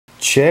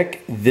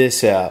Check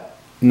this out.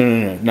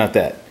 No, not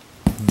that.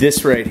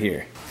 This right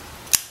here.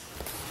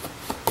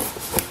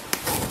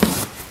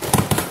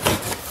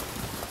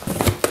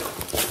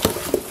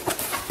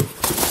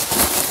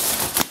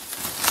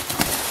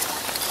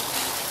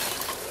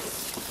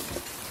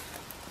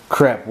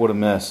 Crap, what a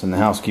mess, and the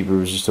housekeeper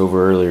was just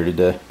over earlier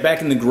today.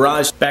 Back in the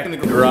garage today, back in the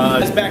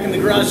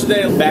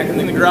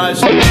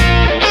garage.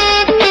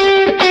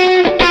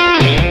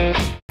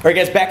 Alright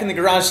guys, back in the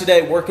garage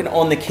today working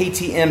on the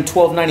KTM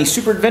 1290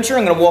 Super Adventure.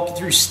 I'm going to walk you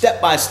through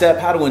step by step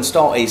how to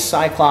install a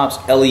Cyclops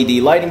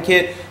LED lighting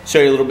kit, show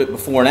you a little bit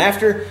before and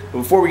after. But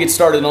before we get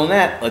started on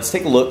that, let's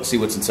take a look and see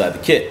what's inside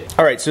the kit.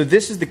 Alright, so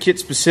this is the kit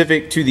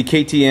specific to the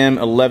KTM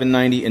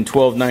 1190 and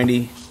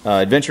 1290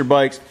 adventure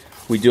bikes.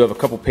 We do have a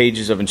couple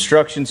pages of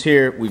instructions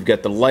here. We've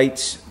got the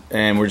lights,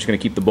 and we're just going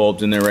to keep the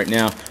bulbs in there right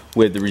now.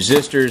 With the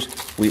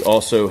resistors, we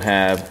also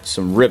have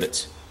some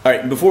rivets. All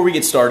right, before we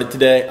get started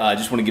today, I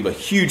just want to give a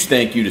huge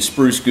thank you to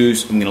Spruce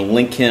Goose. I'm going to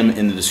link him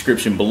in the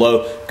description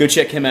below. Go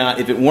check him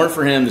out. If it weren't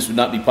for him, this would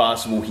not be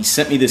possible. He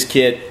sent me this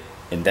kit,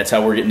 and that's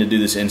how we're getting to do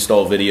this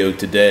install video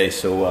today.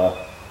 So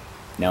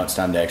now it's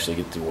time to actually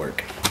get to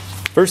work.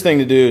 First thing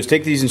to do is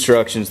take these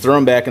instructions, throw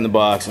them back in the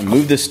box, and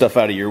move this stuff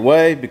out of your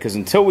way, because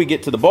until we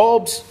get to the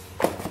bulbs,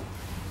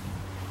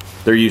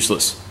 they're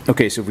useless.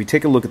 Okay, so if we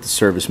take a look at the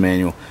service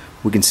manual,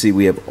 we can see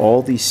we have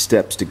all these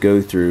steps to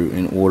go through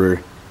in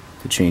order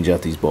to change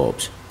out these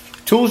bulbs.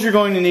 Tools you're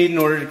going to need in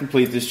order to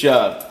complete this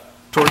job: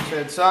 Torx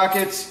head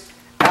sockets,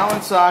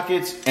 Allen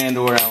sockets and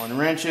or Allen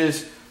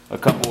wrenches, a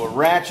couple of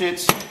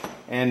ratchets,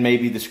 and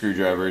maybe the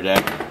screwdriver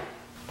adapter.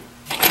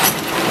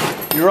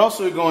 You're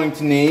also going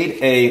to need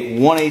a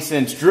 1/8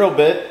 inch drill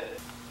bit,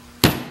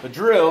 a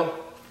drill,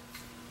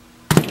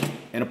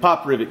 and a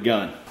pop rivet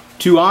gun.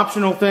 Two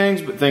optional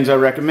things, but things I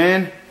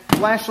recommend: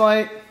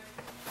 flashlight,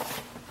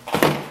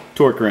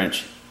 torque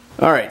wrench.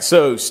 Alright,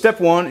 so step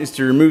one is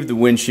to remove the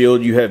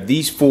windshield. You have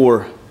these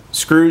 4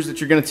 screws that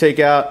you're going to take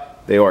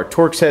out. They are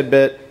Torx head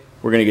bit.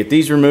 We're going to get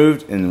these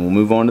removed, and then we'll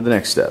move on to the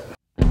next step.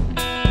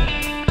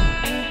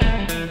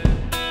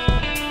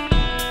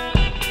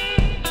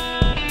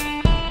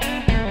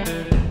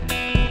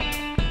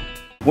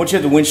 Once you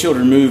have the windshield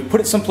removed,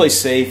 put it someplace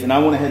safe, and I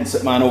went ahead and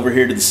set mine over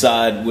here to the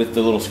side with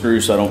the little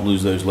screws so I don't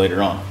lose those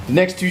later on. The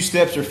next 2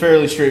 steps are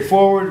fairly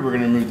straightforward. We're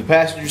going to remove the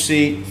passenger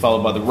seat,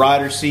 followed by the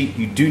rider's seat.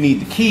 You do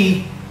need the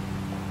key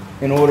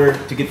in order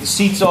to get the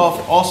seats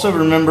off. Also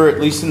remember, at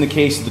least in the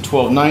case of the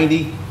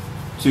 1290,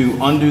 to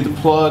undo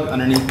the plug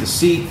underneath the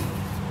seat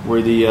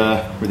where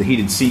the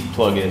heated seat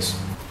plug is.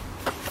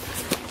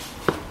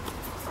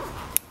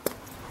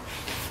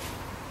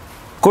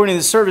 According to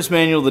the service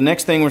manual, the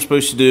next thing we're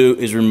supposed to do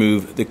is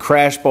remove the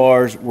crash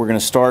bars. We're going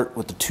to start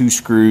with the 2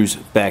 screws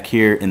back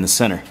here in the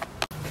center.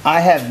 I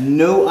have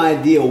no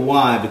idea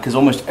why, because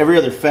almost every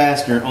other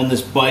fastener on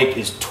this bike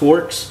is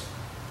Torx,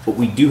 but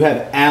we do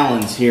have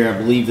Allens here. I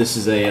believe this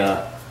is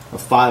a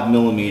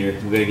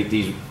 5mm. We're going to get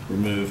these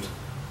removed.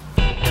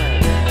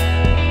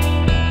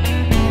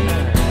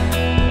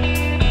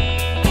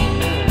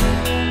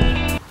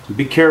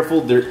 Be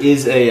careful. There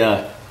is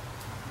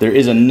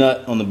a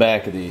nut on the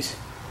back of these.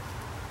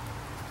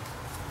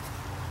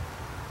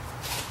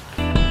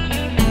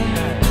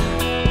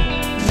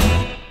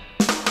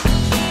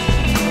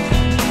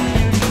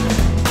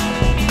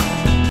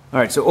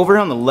 Alright, so over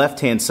on the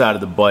left-hand side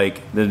of the bike,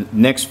 the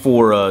next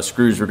 4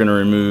 screws we're going to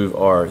remove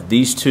are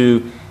these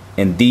 2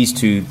 and these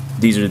 2.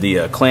 These are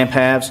the clamp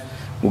halves.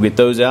 We'll get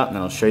those out and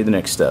I'll show you the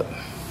next step.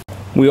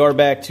 We are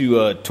back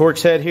to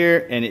Torx head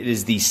here, and it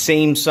is the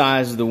same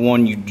size as the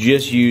one you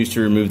just used to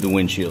remove the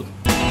windshield.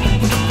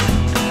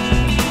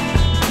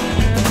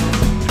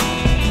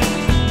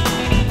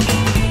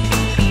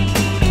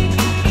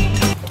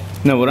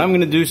 Now what I'm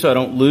going to do so I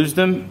don't lose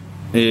them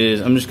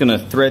is I'm just going to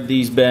thread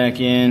these back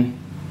in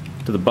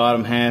to the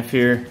bottom half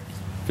here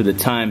for the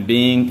time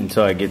being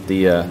until I get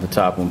the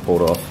top one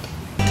pulled off.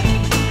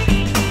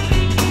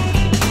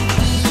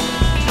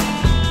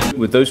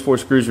 With those 4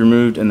 screws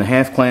removed and the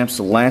half clamps,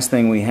 the last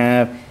thing we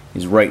have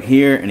is right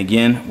here, and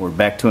again we're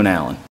back to an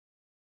Allen.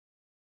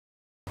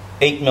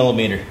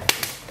 8mm.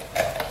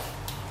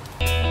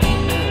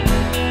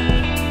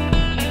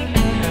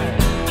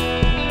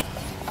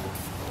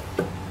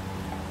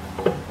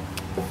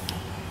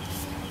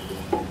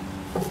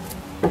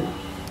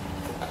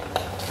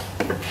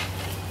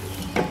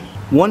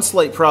 One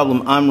slight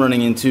problem I'm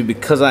running into,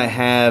 because I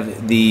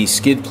have the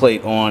skid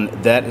plate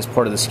on, that is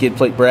part of the skid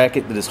plate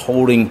bracket that is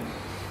holding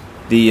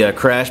the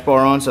crash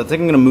bar on. So I think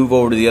I'm going to move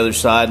over to the other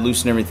side,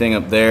 loosen everything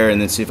up there, and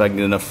then see if I can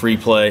get enough free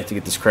play to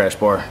get this crash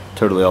bar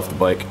totally off the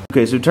bike.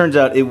 Okay, so it turns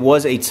out it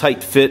was a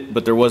tight fit,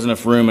 but there wasn't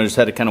enough room. I just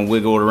had to kind of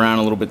wiggle it around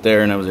a little bit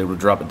there, and I was able to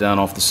drop it down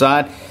off the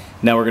side.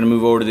 Now we're going to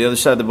move over to the other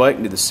side of the bike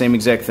and do the same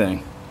exact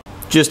thing.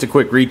 Just a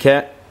quick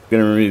recap. I'm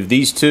going to remove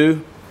these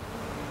 2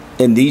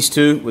 and these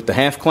 2 with the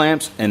half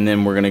clamps, and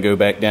then we're going to go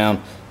back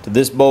down to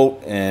this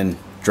bolt and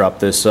drop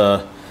this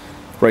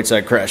right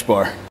side crash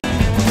bar.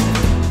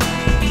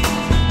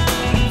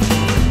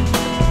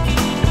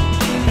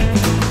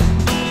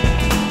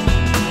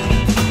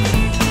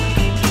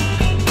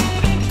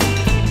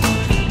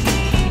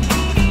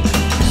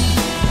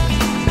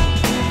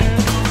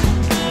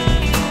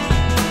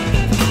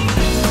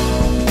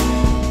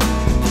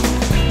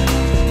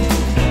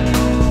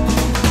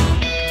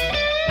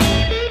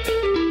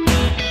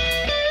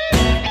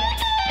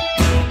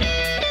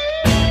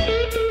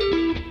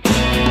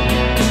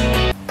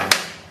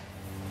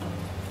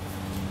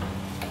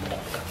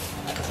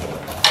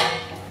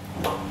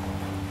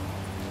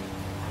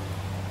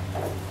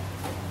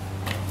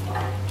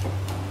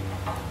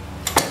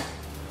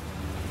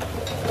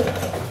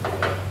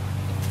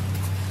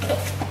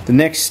 The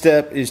next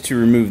step is to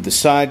remove the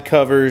side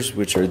covers,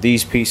 which are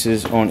these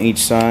pieces on each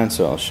side,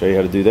 so I'll show you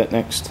how to do that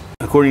next.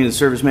 According to the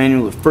service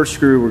manual, the first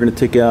screw we're going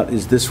to take out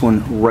is this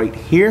one right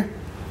here.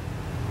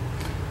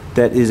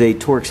 That is a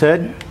Torx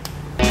head.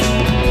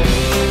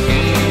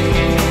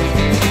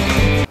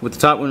 With the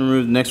top one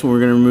removed, the next one we're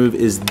going to remove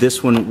is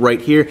this one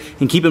right here.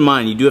 And keep in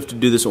mind, you do have to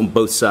do this on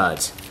both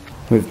sides.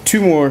 We have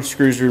two more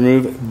screws to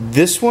remove.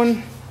 This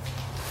one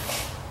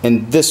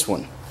and this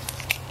one.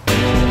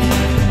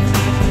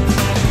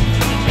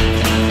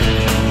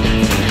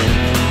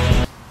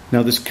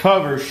 Now this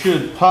cover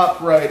should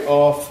pop right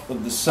off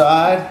of the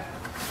side,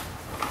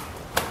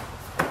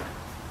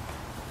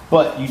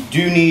 but you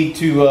do need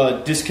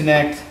to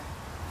disconnect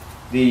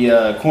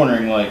the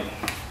cornering light.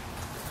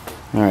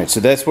 Alright, so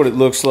that's what it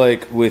looks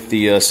like with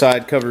the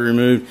side cover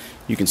removed.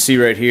 You can see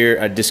right here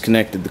I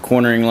disconnected the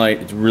cornering light.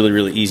 It's really,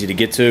 really easy to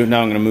get to.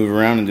 Now I'm going to move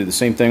around and do the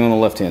same thing on the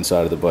left hand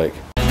side of the bike.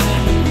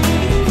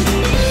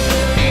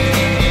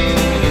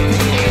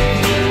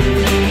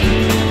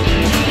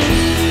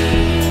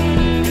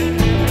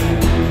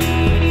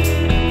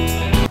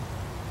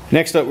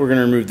 Next up, we're going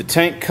to remove the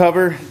tank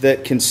cover.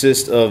 That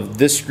consists of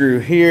this screw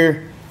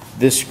here,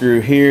 this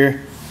screw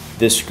here,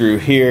 this screw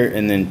here,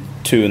 and then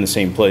two in the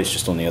same place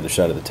just on the other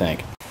side of the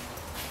tank.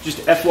 Just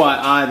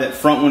FYI, that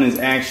front one is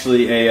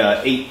actually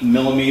a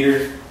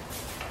 8mm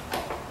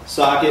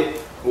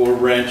socket or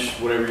wrench,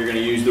 whatever you're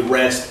going to use. The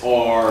rest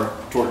are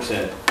Torx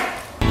head.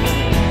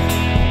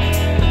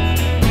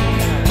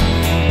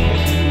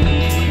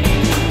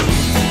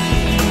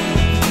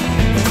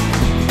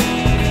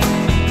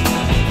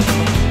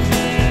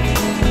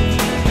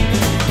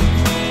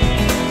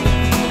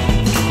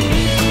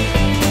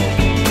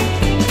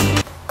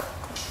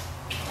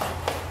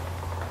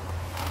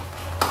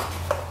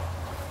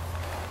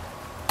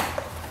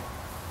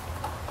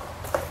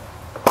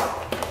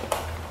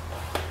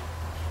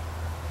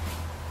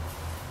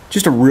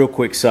 Just a real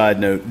quick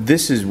side note,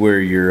 this is where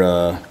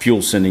your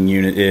fuel sending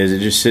unit is. It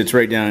just sits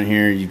right down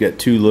here. You've got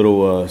two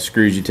little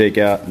screws you take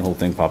out and the whole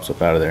thing pops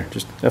up out of there.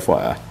 Just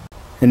FYI.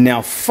 And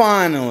now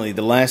finally,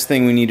 the last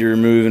thing we need to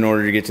remove in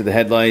order to get to the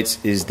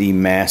headlights is the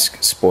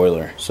mask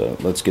spoiler. So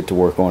let's get to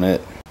work on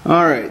it.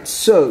 Alright,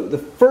 so the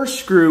first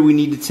screw we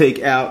need to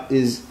take out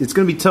is, it's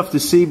going to be tough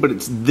to see, but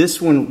it's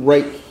this one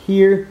right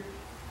here.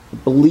 I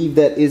believe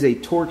that is a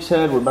Torx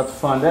head. We're about to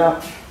find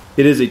out.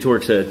 It is a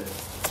Torx head.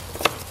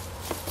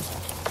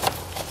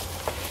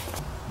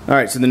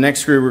 Alright, so the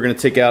next screw we're going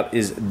to take out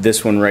is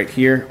this one right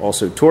here,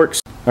 also Torx.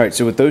 Alright,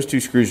 so with those two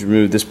screws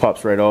removed, this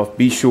pops right off.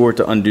 Be sure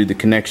to undo the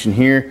connection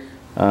here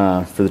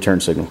for the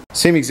turn signal.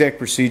 Same exact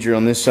procedure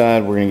on this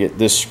side. We're going to get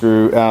this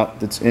screw out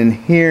that's in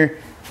here.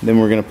 Then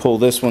we're going to pull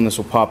this one. This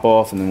will pop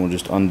off, and then we'll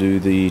just undo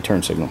the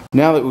turn signal.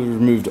 Now that we've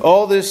removed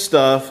all this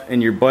stuff,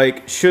 and your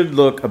bike should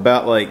look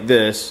about like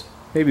this,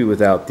 maybe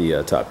without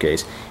the top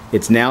case,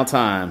 it's now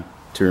time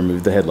to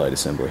remove the headlight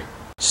assembly.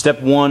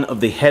 Step one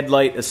of the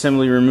headlight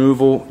assembly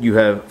removal, you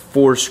have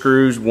 4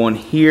 screws, one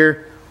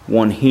here,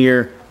 one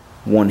here,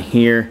 one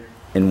here,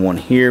 and one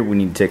here. We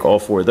need to take all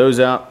 4 of those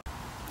out.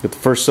 Get the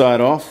first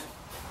side off.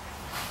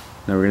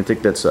 Now we're going to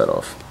take that side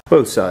off.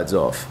 Both sides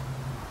off.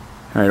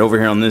 Alright, over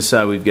here on this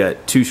side we've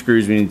got 2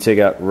 screws we need to take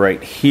out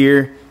right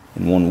here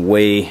and one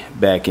way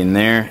back in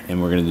there,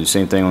 and we're going to do the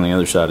same thing on the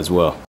other side as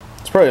well.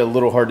 It's probably a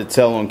little hard to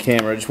tell on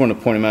camera. I just want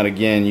to point them out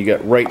again. You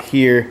got right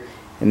here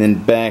and then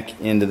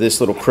back into this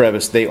little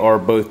crevice. They are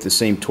both the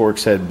same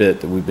Torx head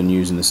bit that we've been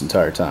using this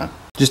entire time.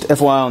 Just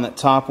FYI on that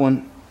top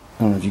one,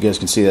 I don't know if you guys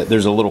can see that,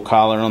 there's a little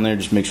collar on there.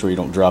 Just make sure you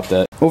don't drop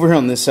that. Over here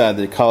on this side,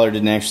 the collar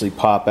didn't actually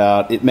pop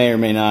out. It may or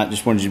may not,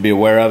 just wanted you to be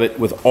aware of it.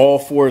 With all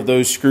 4 of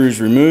those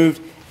screws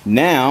removed,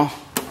 now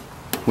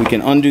we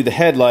can undo the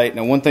headlight.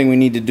 Now one thing we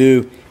need to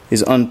do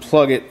is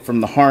unplug it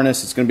from the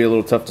harness. It's going to be a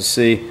little tough to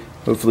see.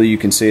 Hopefully you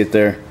can see it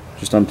there.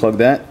 Just unplug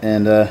that,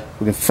 and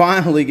we can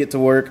finally get to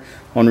work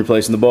on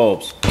replacing the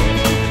bulbs.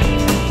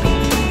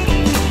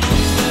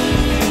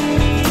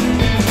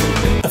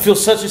 I feel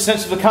such a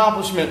sense of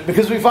accomplishment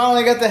because we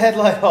finally got the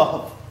headlight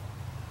off.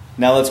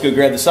 Now let's go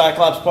grab the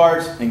Cyclops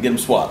parts and get them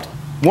swapped.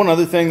 One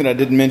other thing that I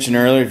didn't mention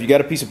earlier, if you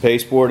got a piece of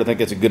pasteboard, I think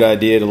that's a good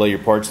idea to lay your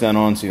parts down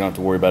on so you don't have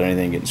to worry about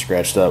anything getting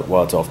scratched up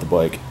while it's off the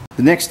bike.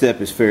 The next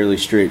step is fairly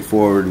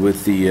straightforward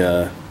with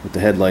the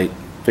headlight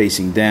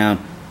facing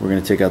down. We're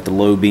going to take out the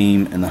low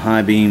beam and the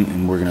high beam,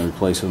 and we're going to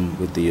replace them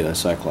with the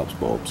Cyclops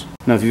bulbs.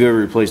 Now if you've ever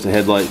replaced a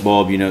headlight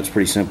bulb, you know it's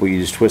pretty simple. You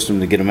just twist them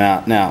to get them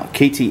out. Now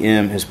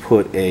KTM has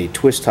put a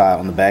twist tie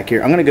on the back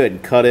here. I'm going to go ahead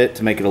and cut it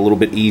to make it a little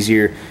bit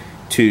easier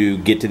to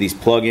get to these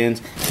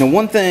plug-ins. Now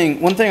one thing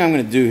I'm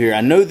going to do here,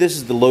 I know this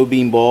is the low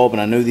beam bulb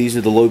and I know these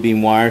are the low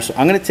beam wires, so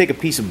I'm going to take a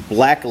piece of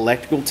black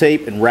electrical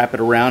tape and wrap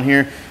it around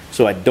here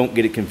so I don't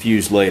get it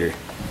confused later.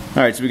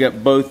 Alright, so we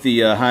got both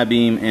the high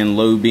beam and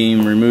low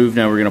beam removed.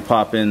 Now we're going to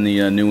pop in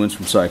the new ones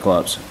from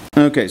Cyclops.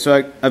 Okay,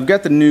 so I've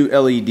got the new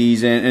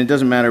LEDs in, and it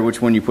doesn't matter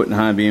which one you put in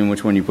high beam,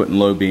 which one you put in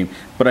low beam,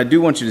 but I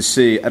do want you to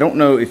see, I don't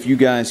know if you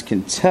guys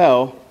can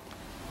tell,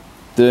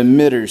 the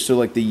emitters, so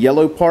like the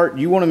yellow part,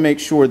 you want to make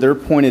sure they're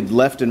pointed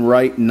left and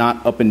right,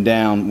 not up and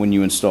down when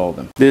you install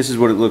them. This is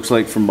what it looks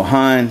like from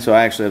behind, so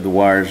I actually have the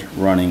wires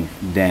running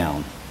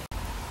down.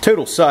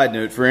 Total side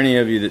note, for any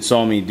of you that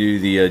saw me do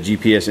the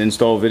GPS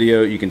install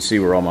video, you can see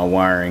where all my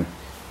wiring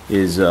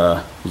is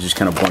just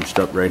kind of bunched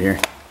up right here.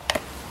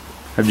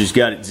 I've just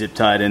got it zip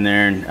tied in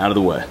there and out of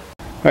the way.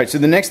 Alright, so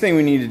the next thing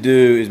we need to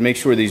do is make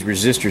sure these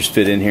resistors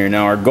fit in here.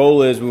 Now our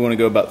goal is we want to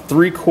go about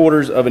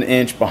 3/4 of an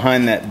inch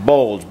behind that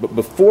bulge, but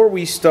before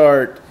we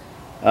start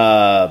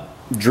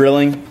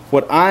drilling,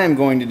 what I am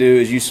going to do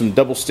is use some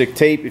double stick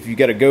tape. If you've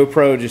got a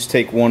GoPro, just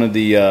take one of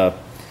the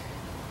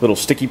little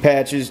sticky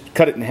patches,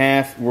 cut it in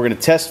half. We're going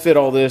to test fit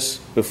all this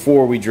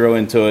before we drill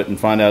into it and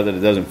find out that it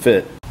doesn't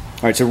fit.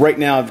 Alright, so right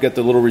now I've got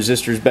the little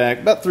resistors back,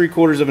 about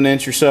 3/4 of an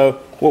inch or so.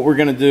 What we're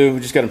going to do, we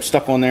just got them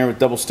stuck on there with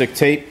double stick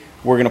tape.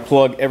 We're going to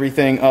plug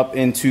everything up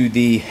into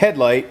the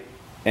headlight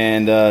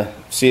and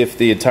see if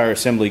the entire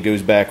assembly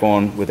goes back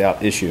on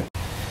without issue.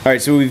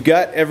 Alright, so we've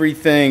got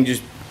everything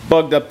just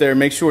bugged up there.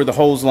 Make sure the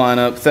holes line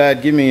up.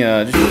 Thad, give me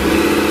just...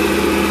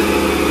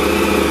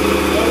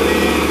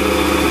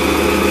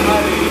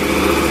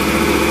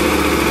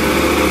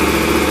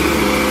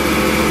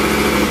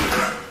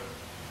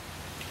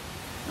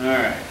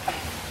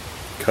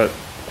 Cut.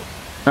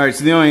 Alright,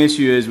 so the only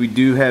issue is we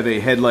do have a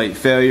headlight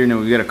failure. Now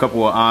we've got a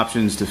couple of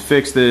options to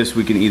fix this.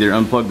 We can either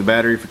unplug the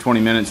battery for 20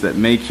 minutes, that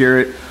may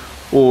cure it,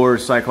 or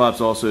Cyclops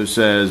also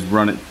says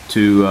run it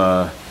to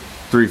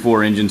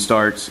 3-4 engine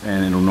starts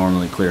and it'll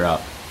normally clear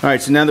out.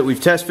 Alright, so now that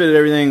we've test fitted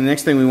everything, the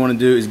next thing we want to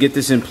do is get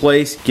this in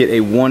place, get a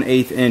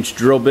 1/8 inch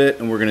drill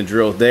bit, and we're going to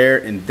drill there,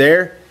 and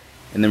then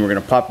we're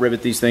going to pop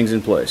rivet these things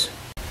in place.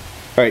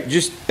 Alright,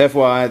 just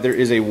FYI, there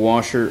is a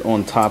washer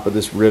on top of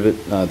this rivet.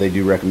 They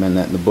do recommend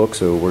that in the book,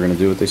 so we're going to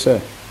do what they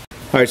say.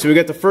 Alright, so we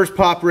got the first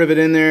pop rivet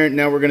in there.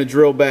 Now we're going to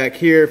drill back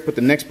here, put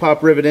the next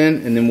pop rivet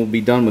in, and then we'll be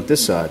done with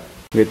this side.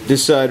 We got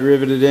this side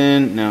riveted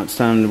in. Now it's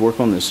time to work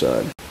on this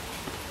side.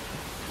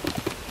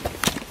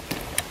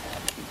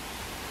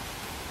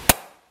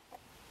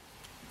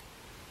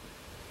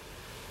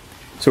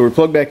 So we're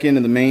plugged back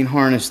into the main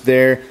harness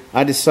there.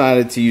 I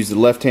decided to use the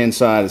left-hand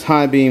side as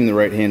high beam, the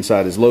right-hand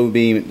side as low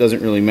beam. It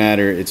doesn't really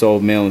matter. It's all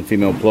male and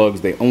female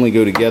plugs. They only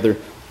go together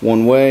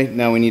one way.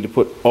 Now we need to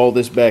put all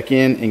this back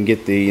in and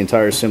get the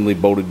entire assembly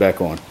bolted back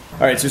on.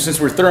 Alright, so since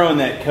we're throwing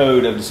that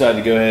code, I've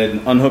decided to go ahead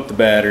and unhook the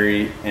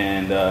battery,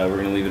 and we're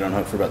going to leave it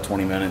unhooked for about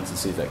 20 minutes and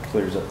see if that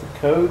clears up the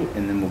code,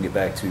 and then we'll get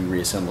back to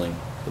reassembling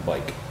the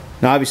bike.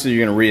 Now obviously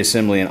you're going to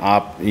reassemble in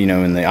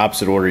the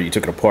opposite order you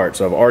took it apart.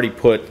 So I've already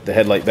put the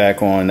headlight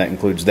back on. That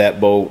includes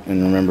that bolt,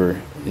 and remember,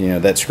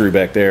 that screw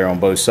back there on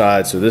both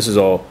sides. So this is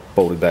all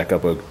bolted back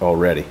up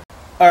already.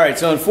 Alright,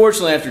 so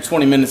unfortunately after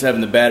 20 minutes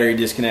having the battery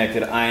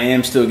disconnected, I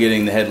am still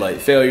getting the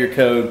headlight failure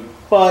code,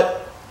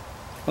 but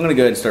I'm going to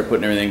go ahead and start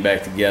putting everything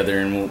back together,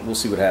 and we'll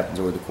see what happens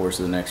over the course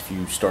of the next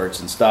few starts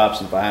and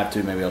stops. If I have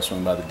to, maybe I'll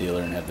swing by the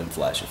dealer and have them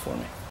flash it for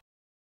me.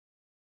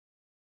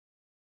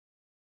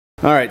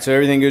 Alright, so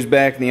everything goes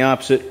back in the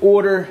opposite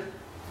order.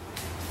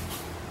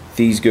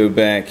 These go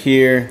back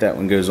here. That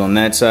one goes on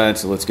that side,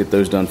 so let's get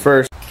those done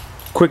first.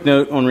 Quick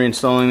note on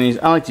reinstalling these,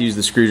 I like to use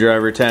the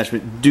screwdriver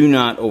attachment. Do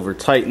not over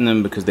tighten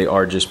them because they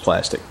are just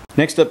plastic.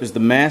 Next up is the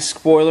mask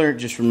spoiler.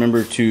 Just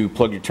remember to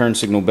plug your turn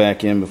signal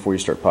back in before you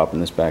start popping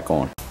this back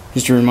on.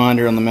 Just a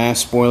reminder on the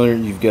mask spoiler,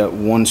 you've got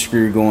one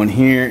screw going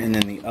here and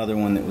then the other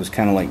one that was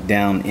kind of like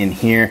down in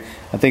here.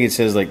 I think it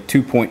says like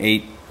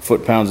 2.8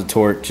 foot-pounds of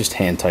torque. Just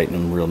hand tighten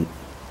them real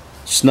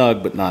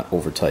snug but not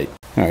over tight.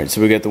 Alright,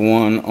 so we got the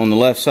one on the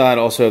left side,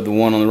 also have the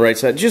one on the right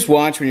side. Just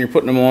watch when you're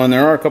putting them on.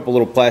 There are a couple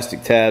little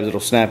plastic tabs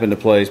that'll snap into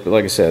place, but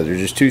like I said, there's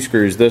just two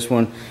screws, this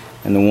one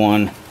and the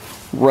one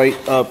right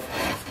up.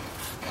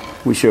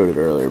 We showed it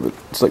earlier, but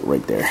it's like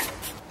right there.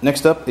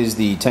 Next up is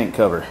the tank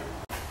cover.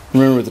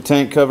 Remember with the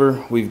tank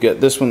cover, we've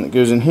got this one that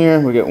goes in here,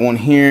 we got one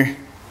here,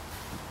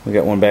 we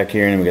got one back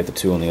here, and then we got the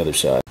two on the other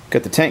side.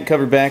 Got the tank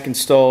cover back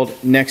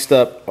installed. Next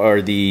up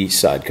are the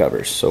side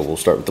covers, so we'll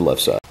start with the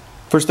left side.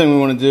 First thing we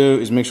want to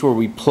do is make sure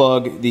we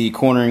plug the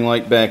cornering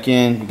light back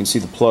in. You can see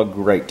the plug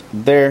right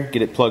there.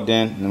 Get it plugged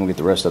in, and then we'll get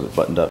the rest of it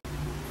buttoned up.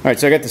 Alright,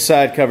 so I got the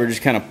side cover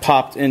just kind of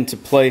popped into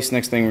place.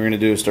 Next thing we're going to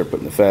do is start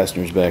putting the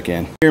fasteners back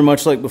in. Here,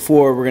 much like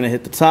before, we're going to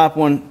hit the top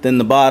one, then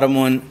the bottom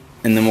one,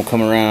 and then we'll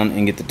come around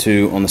and get the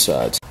two on the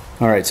sides.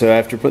 Alright, so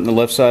after putting the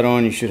left side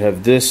on, you should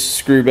have this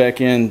screw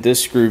back in,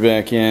 this screw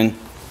back in,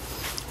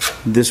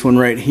 this one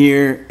right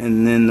here,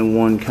 and then the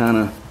one kind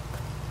of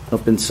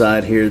up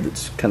inside here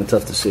that's kind of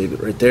tough to see,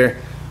 but right there.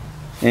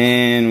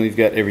 And we've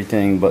got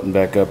everything buttoned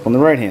back up on the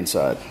right hand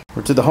side.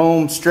 We're to the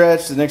home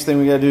stretch. The next thing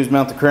we got to do is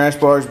mount the crash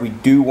bars. We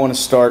do want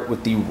to start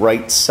with the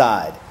right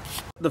side.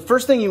 The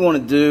first thing you want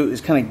to do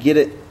is kind of get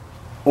it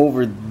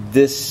over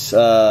this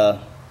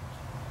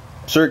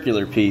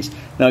circular piece.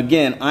 Now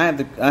again, I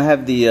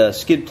have the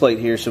skid plate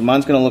here, so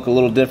mine's going to look a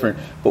little different,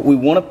 but we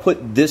want to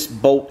put this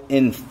bolt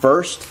in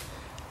first,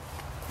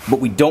 but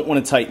we don't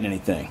want to tighten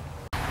anything.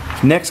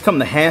 Next come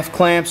the half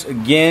clamps.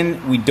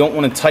 Again, we don't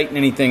want to tighten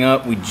anything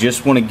up, we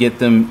just want to get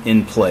them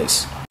in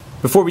place.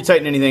 Before we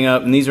tighten anything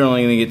up, and these are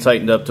only going to get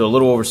tightened up to a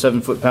little over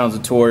 7 foot-pounds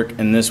of torque,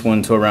 and this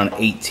one to around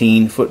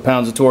 18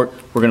 foot-pounds of torque,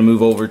 we're going to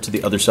move over to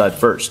the other side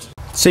first.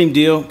 Same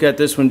deal, got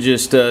this one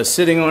just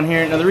sitting on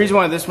here. Now the reason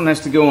why this one has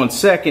to go on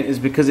second is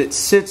because it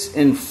sits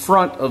in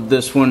front of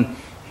this one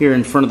here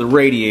in front of the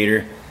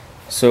radiator.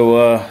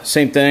 So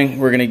same thing,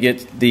 we're going to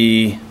get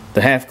the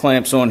half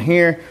clamps on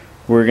here,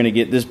 we're going to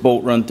get this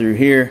bolt run through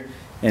here,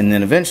 and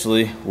then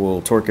eventually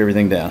we'll torque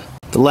everything down.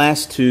 The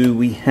last two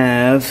we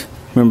have,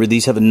 remember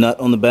these have a nut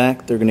on the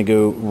back, they're going to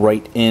go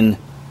right in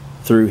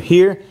through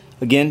here.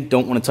 Again,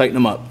 don't want to tighten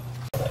them up.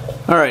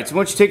 Alright, so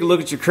once you take a look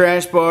at your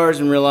crash bars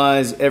and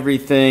realize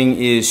everything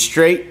is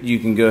straight, you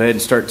can go ahead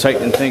and start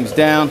tightening things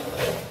down.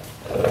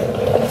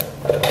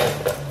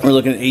 We're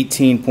looking at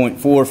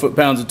 18.4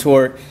 foot-pounds of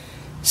torque,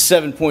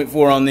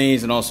 7.4 on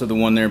these, and also the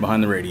one there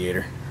behind the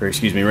radiator, or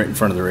excuse me, right in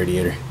front of the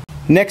radiator.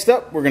 Next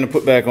up, we're going to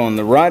put back on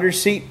the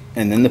rider's seat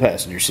and then the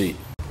passenger seat.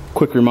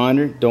 Quick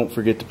reminder, don't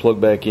forget to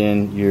plug back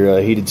in your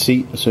heated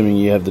seat, assuming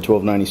you have the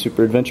 1290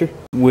 Super Adventure.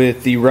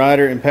 With the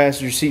rider and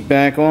passenger seat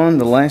back on,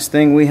 the last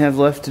thing we have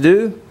left to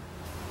do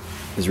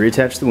is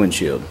reattach the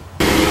windshield.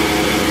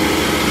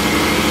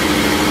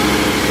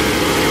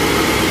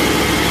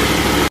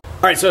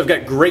 Alright, so I've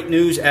got great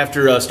news.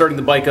 After starting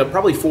the bike up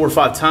probably 4 or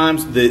 5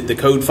 times, the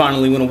code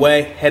finally went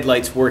away.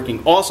 Headlights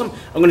working awesome.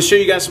 I'm going to show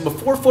you guys some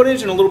before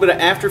footage and a little bit of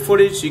after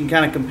footage so you can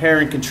kind of compare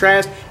and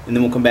contrast, and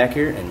then we'll come back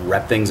here and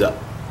wrap things up.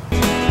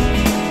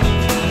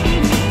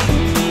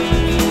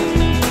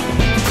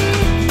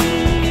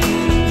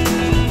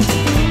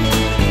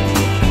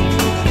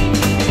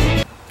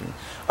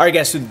 Alright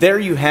guys, so there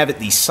you have it,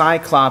 the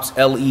Cyclops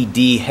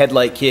LED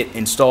headlight kit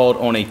installed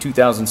on a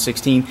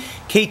 2016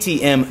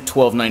 KTM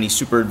 1290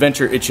 Super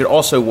Adventure. It should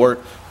also work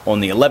on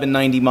the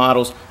 1190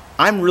 models.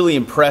 I'm really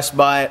impressed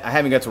by it. I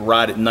haven't got to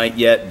ride it at night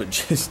yet, but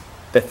just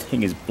that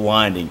thing is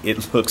blinding.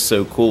 It looks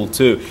so cool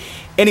too.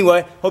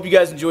 Anyway, hope you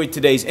guys enjoyed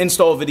today's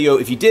install video.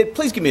 If you did,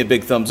 please give me a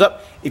big thumbs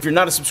up. If you're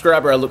not a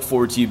subscriber, I look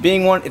forward to you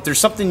being one. If there's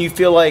something you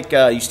feel like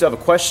you still have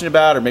a question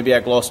about, or maybe I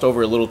glossed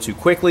over a little too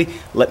quickly,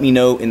 let me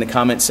know in the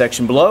comments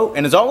section below.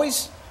 And as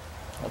always,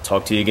 I'll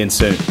talk to you again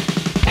soon.